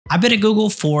I've been at Google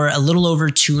for a little over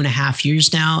 2.5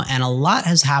 years now, and a lot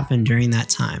has happened during that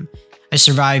time. I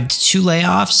survived 2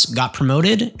 layoffs, got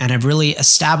promoted, and I've really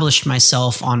established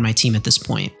myself on my team at this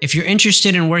point. If you're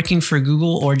interested in working for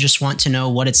Google or just want to know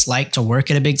what it's like to work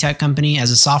at a big tech company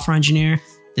as a software engineer,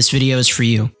 this video is for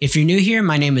you. If you're new here,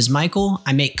 my name is Michael.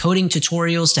 I make coding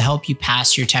tutorials to help you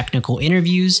pass your technical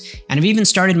interviews, and I've even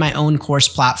started my own course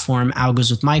platform,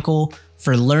 AlgosWithMichael,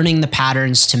 for learning the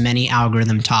patterns to many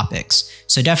algorithm topics.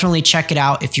 So definitely check it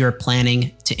out if you're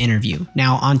planning to interview.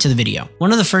 Now on to the video.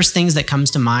 One of the first things that comes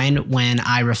to mind when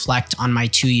I reflect on my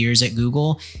 2 years at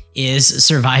Google is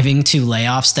surviving 2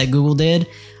 layoffs that Google did.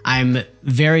 I'm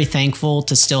very thankful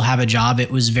to still have a job.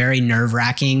 It was very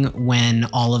nerve-wracking when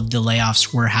all of the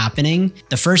layoffs were happening.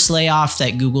 The first layoff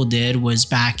that Google did was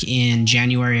back in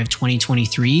January of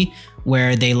 2023,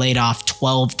 where they laid off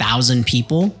 12,000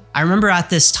 people. I remember at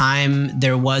this time,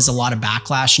 there was a lot of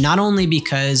backlash, not only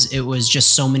because it was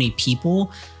just so many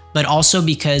people, but also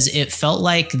because it felt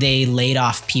like they laid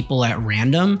off people at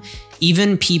random.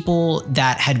 Even people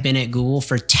that had been at Google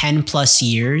for 10 plus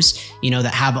years,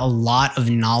 that have a lot of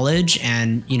knowledge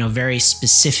and, very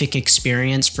specific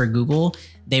experience for Google,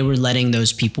 they were letting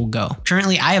those people go.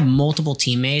 Currently, I have multiple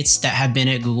teammates that have been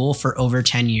at Google for over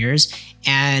 10 years,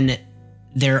 and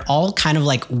they're all kind of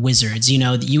like wizards.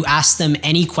 You ask them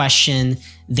any question,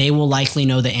 they will likely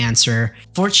know the answer.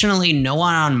 Fortunately, no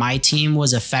one on my team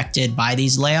was affected by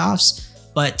these layoffs,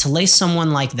 but to lay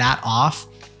someone like that off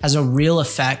has a real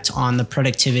effect on the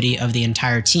productivity of the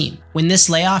entire team. When this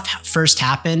layoff first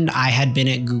happened, I had been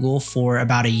at Google for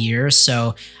about a year,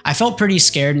 so I felt pretty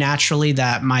scared naturally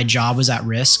that my job was at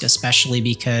risk, especially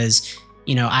because,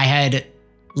 I had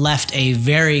left a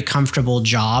very comfortable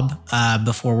job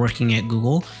before working at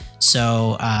Google.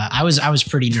 So I was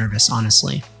pretty nervous,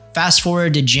 honestly. Fast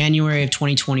forward to January of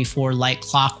 2024, like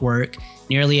clockwork,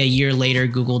 nearly a year later,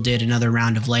 Google did another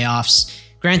round of layoffs.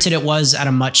 Granted, it was at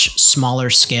a much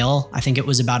smaller scale. I think it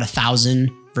was about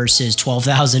 1,000 versus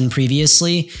 12,000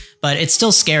 previously, but it's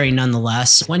still scary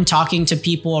nonetheless. When talking to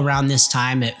people around this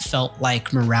time, it felt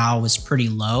like morale was pretty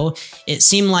low. It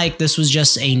seemed like this was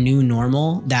just a new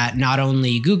normal that not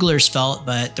only Googlers felt,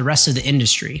 but the rest of the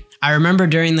industry. I remember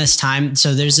during this time,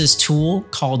 so there's this tool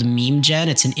called MemeGen.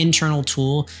 It's an internal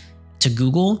tool to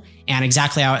Google, and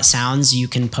exactly how it sounds, you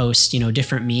can post,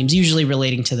 different memes, usually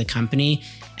relating to the company.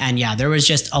 And yeah, there was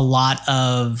just a lot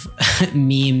of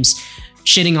memes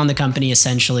shitting on the company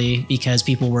essentially because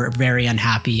people were very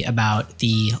unhappy about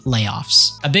the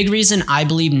layoffs. A big reason I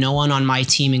believe no one on my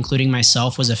team, including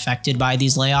myself, was affected by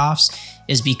these layoffs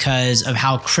is because of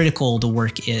how critical the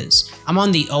work is. I'm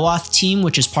on the OAuth team,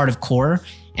 which is part of Core,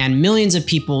 and millions of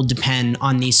people depend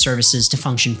on these services to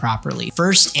function properly.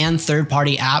 First and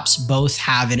third-party apps both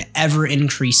have an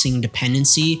ever-increasing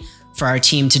dependency for our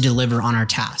team to deliver on our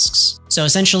tasks. So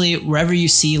essentially, wherever you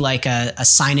see like a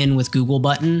sign in with Google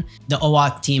button, the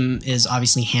OAuth team is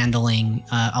obviously handling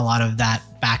a lot of that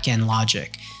back-end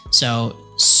logic.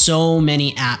 So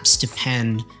many apps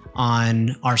depend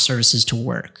on our services to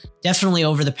work. Definitely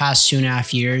over the past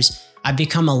 2.5 years, I've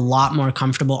become a lot more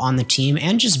comfortable on the team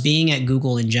and just being at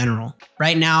Google in general.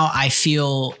 Right now, I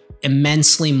feel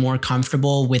immensely more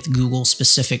comfortable with Google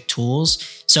specific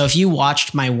tools. So if you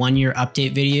watched my 1-year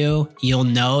update video, you'll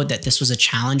know that this was a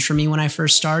challenge for me when I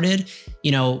first started.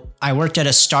 I worked at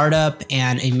a startup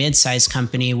and a mid-sized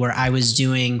company where I was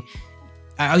using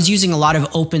a lot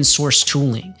of open source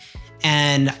tooling.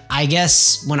 And I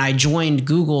guess when I joined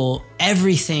Google,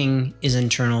 everything is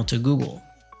internal to Google.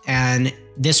 And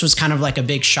this was kind of like a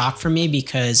big shock for me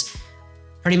because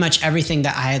pretty much everything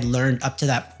that I had learned up to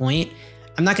that point,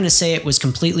 I'm not going to say it was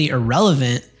completely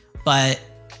irrelevant, but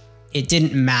it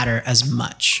didn't matter as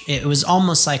much. It was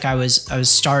almost like I was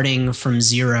starting from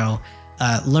zero,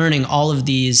 learning all of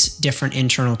these different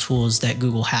internal tools that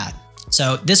Google had.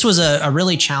 So this was a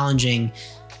really challenging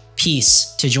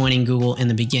piece to joining Google in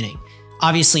the beginning.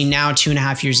 Obviously now,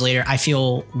 2.5 years later, I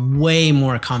feel way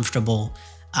more comfortable.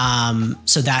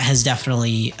 So that has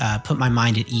definitely put my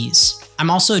mind at ease. I'm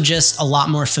also just a lot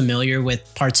more familiar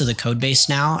with parts of the code base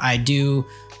now. I do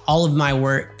all of my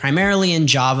work primarily in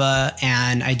Java,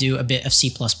 and I do a bit of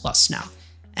C++ now.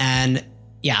 And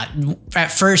yeah,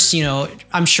 at first,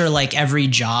 I'm sure like every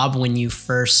job, when you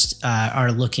first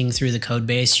are looking through the code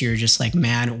base, you're just like,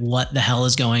 man, what the hell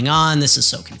is going on? This is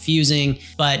so confusing.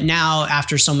 But now,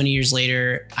 after so many years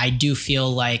later, I do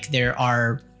feel like there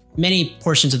are many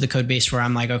portions of the code base where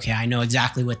I'm like, okay, I know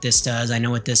exactly what this does. I know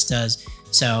what this does.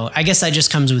 So I guess that just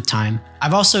comes with time.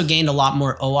 I've also gained a lot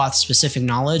more OAuth specific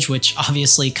knowledge, which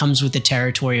obviously comes with the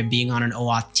territory of being on an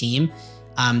OAuth team.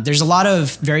 There's a lot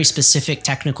of very specific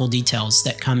technical details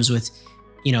that comes with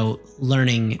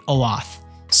learning OAuth.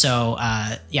 So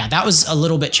yeah, that was a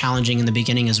little bit challenging in the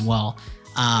beginning as well.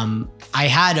 I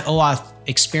had OAuth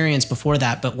experience before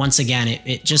that, but once again,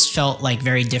 it just felt like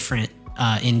very different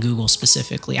in Google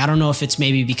specifically. I don't know if it's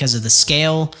maybe because of the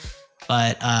scale,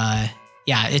 but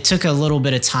yeah, it took a little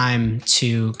bit of time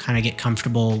to kind of get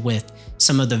comfortable with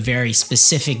some of the very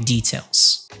specific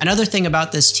details. Another thing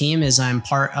about this team is I'm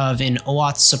part of an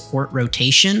OAuth support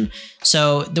rotation.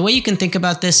 So the way you can think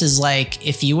about this is like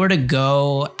if you were to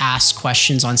go ask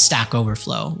questions on Stack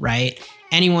Overflow, right?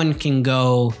 Anyone can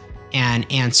go and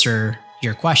answer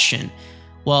your question.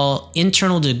 Well,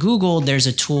 internal to Google, there's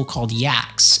a tool called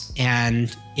Yaks,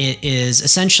 and it is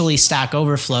essentially Stack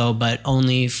Overflow, but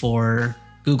only for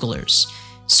Googlers.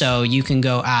 So you can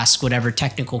go ask whatever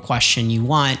technical question you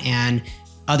want, and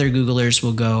other Googlers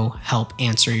will go help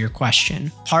answer your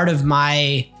question. Part of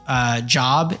my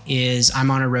job is I'm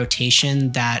on a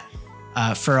rotation that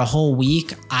for a whole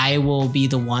week, I will be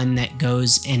the one that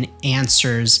goes and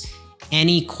answers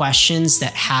any questions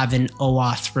that have an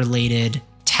OAuth related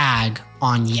tag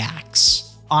on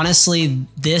Yaks. Honestly,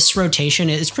 this rotation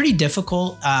is pretty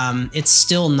difficult. It's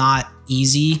still not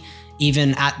easy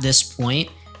even at this point,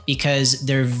 because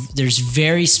there's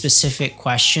very specific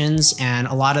questions, and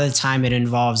a lot of the time it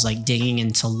involves like digging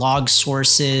into log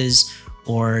sources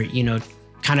or,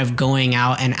 kind of going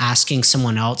out and asking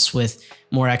someone else with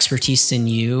more expertise than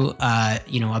you,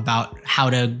 about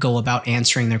how to go about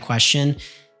answering their question.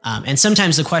 And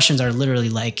sometimes the questions are literally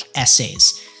like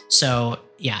essays. So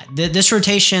yeah, this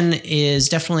rotation is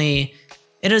definitely,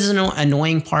 it is an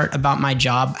annoying part about my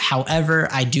job. However,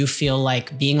 I do feel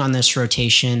like being on this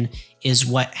rotation is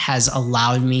what has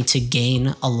allowed me to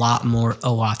gain a lot more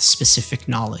OAuth specific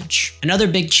knowledge. Another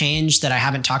big change that I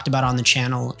haven't talked about on the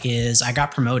channel is I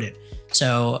got promoted.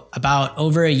 So about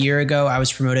over a year ago, I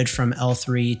was promoted from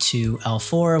L3 to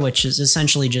L4, which is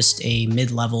essentially just a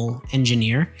mid-level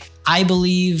engineer. I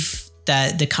believe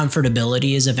that the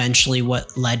comfortability is eventually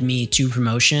what led me to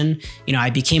promotion.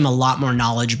 I became a lot more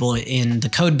knowledgeable in the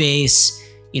code base,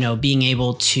 being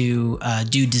able to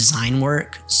do design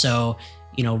work. So,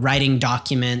 writing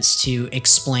documents to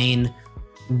explain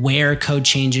where code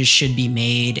changes should be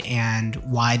made and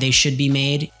why they should be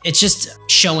made. It's just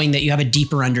showing that you have a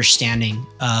deeper understanding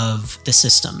of the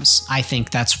systems. I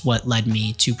think that's what led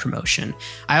me to promotion.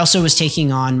 I also was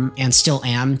taking on, and still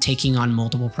am, taking on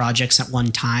multiple projects at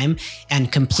one time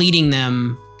and completing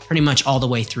them pretty much all the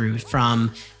way through,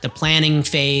 from the planning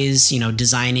phase,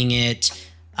 designing it,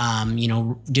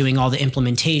 doing all the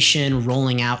implementation,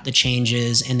 rolling out the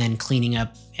changes, and then cleaning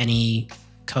up any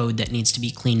code that needs to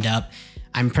be cleaned up.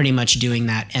 I'm pretty much doing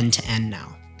that end to end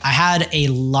now. I had a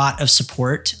lot of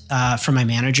support from my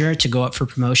manager to go up for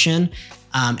promotion.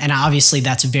 And obviously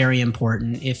that's very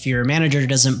important. If your manager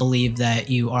doesn't believe that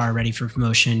you are ready for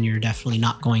promotion, you're definitely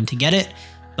not going to get it.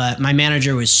 But my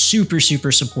manager was super,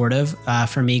 super supportive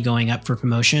for me going up for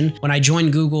promotion. When I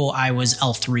joined Google, I was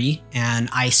L3 and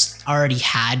I already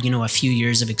had, a few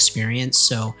years of experience.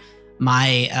 So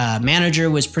my manager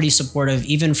was pretty supportive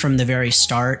even from the very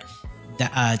start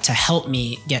to help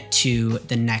me get to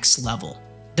the next level.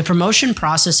 The promotion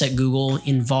process at Google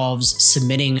involves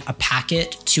submitting a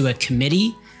packet to a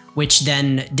committee, which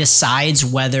then decides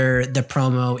whether the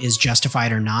promo is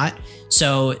justified or not.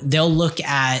 So they'll look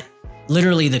at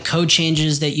literally the code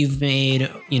changes that you've made,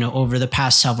 over the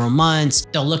past several months.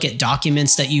 They'll look at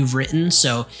documents that you've written.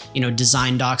 So,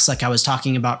 design docs, like I was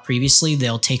talking about previously,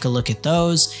 they'll take a look at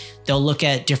those. They'll look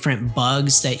at different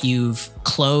bugs that you've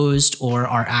closed or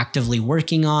are actively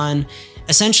working on.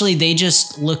 Essentially, they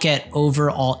just look at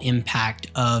overall impact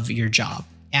of your job.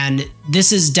 And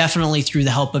this is definitely through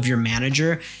the help of your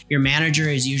manager. Your manager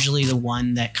is usually the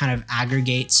one that kind of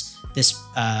aggregates this,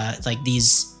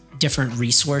 these different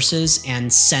resources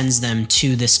and sends them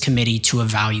to this committee to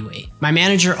evaluate. My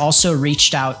manager also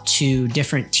reached out to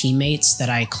different teammates that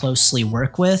I closely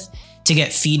work with to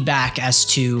get feedback as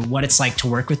to what it's like to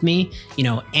work with me.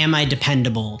 Am I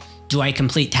dependable? Do I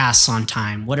complete tasks on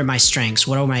time? What are my strengths?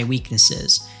 What are my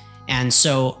weaknesses? And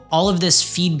so all of this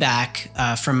feedback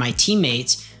from my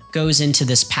teammates goes into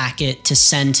this packet to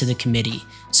send to the committee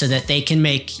so that they can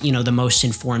make, the most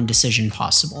informed decision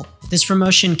possible. This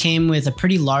promotion came with a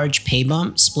pretty large pay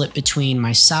bump split between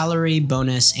my salary,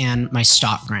 bonus, and my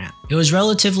stock grant. It was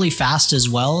relatively fast as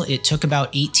well. It took about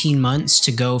 18 months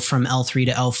to go from L3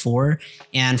 to L4,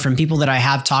 and from people that I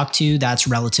have talked to, that's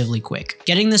relatively quick.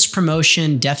 Getting this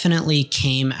promotion definitely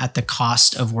came at the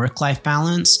cost of work-life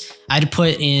balance. I had to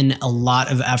put in a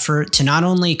lot of effort to not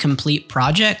only complete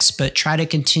projects, but try to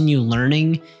continue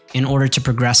learning in order to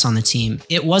progress on the team.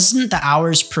 It wasn't the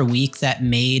hours per week that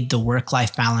made the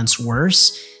work-life balance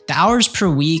worse. The hours per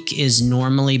week is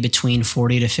normally between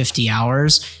 40 to 50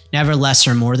 hours, never less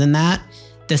or more than that.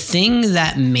 The thing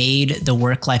that made the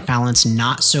work-life balance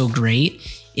not so great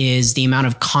is the amount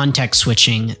of context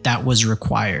switching that was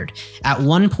required. At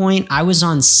one point, I was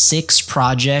on 6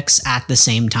 projects at the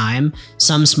same time,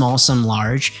 some small, some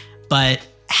large, but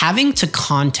having to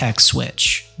context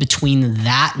switch between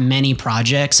that many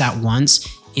projects at once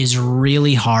is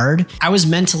really hard. I was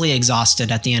mentally exhausted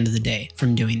at the end of the day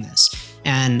from doing this.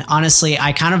 And honestly,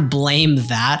 I kind of blame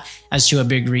that as to a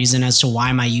big reason as to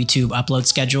why my YouTube upload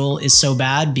schedule is so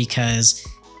bad, because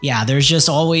yeah, there's just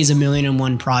always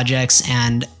 1,000,001 projects.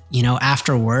 And, you know,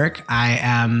 after work, I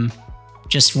am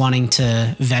just wanting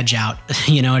to veg out.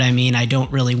 You know what I mean? I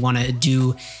don't really want to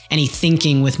do any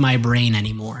thinking with my brain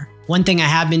anymore. One thing I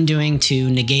have been doing to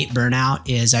negate burnout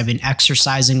is I've been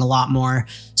exercising a lot more.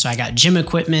 So I got gym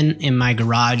equipment in my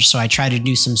garage. So I try to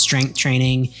do some strength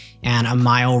training and a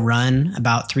mile run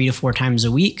about 3 to 4 times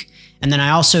a week. And then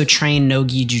I also train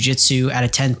no-gi jiu-jitsu at a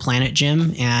 10th Planet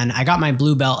gym, and I got my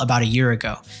blue belt about a year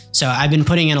ago. So I've been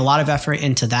putting in a lot of effort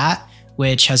into that,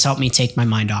 which has helped me take my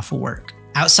mind off of work.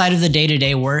 Outside of the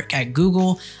day-to-day work at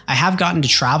Google, I have gotten to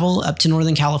travel up to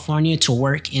Northern California to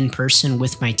work in person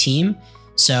with my team.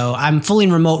 So I'm fully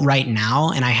remote right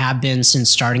now, and I have been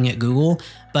since starting at Google.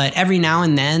 But every now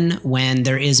and then when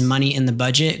there is money in the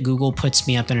budget, Google puts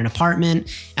me up in an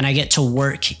apartment and I get to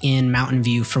work in Mountain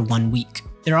View for 1 week.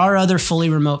 There are other fully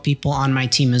remote people on my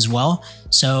team as well,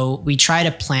 so we try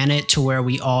to plan it to where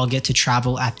we all get to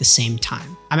travel at the same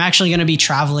time. I'm actually going to be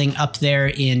traveling up there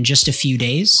in just a few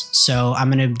days, so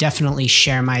I'm going to definitely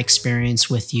share my experience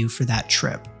with you for that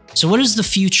trip. So what does the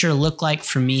future look like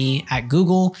for me at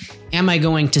Google? Am I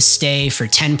going to stay for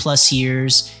 10 plus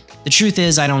years? The truth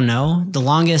is, I don't know. The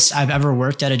longest I've ever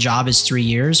worked at a job is 3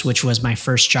 years, which was my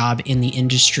first job in the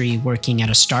industry working at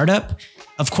a startup.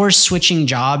 Of course, switching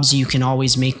jobs, you can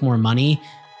always make more money,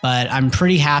 but I'm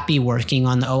pretty happy working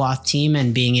on the OAuth team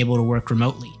and being able to work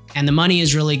remotely. And the money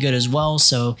is really good as well,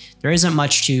 so there isn't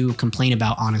much to complain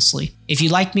about, honestly. If you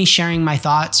like me sharing my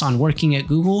thoughts on working at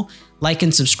Google, like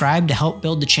and subscribe to help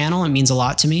build the channel. It means a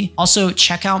lot to me. Also,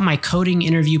 check out my coding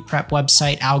interview prep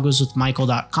website,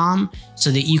 AlgosWithMichael.com, so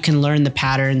that you can learn the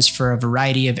patterns for a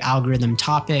variety of algorithm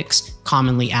topics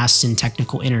commonly asked in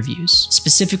technical interviews.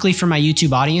 Specifically for my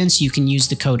YouTube audience, you can use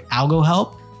the code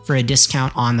AlgoHelp for a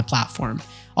discount on the platform.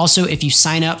 Also, if you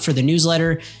sign up for the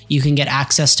newsletter, you can get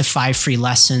access to 5 free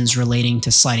lessons relating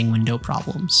to sliding window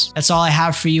problems. That's all I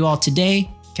have for you all today.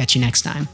 Catch you next time.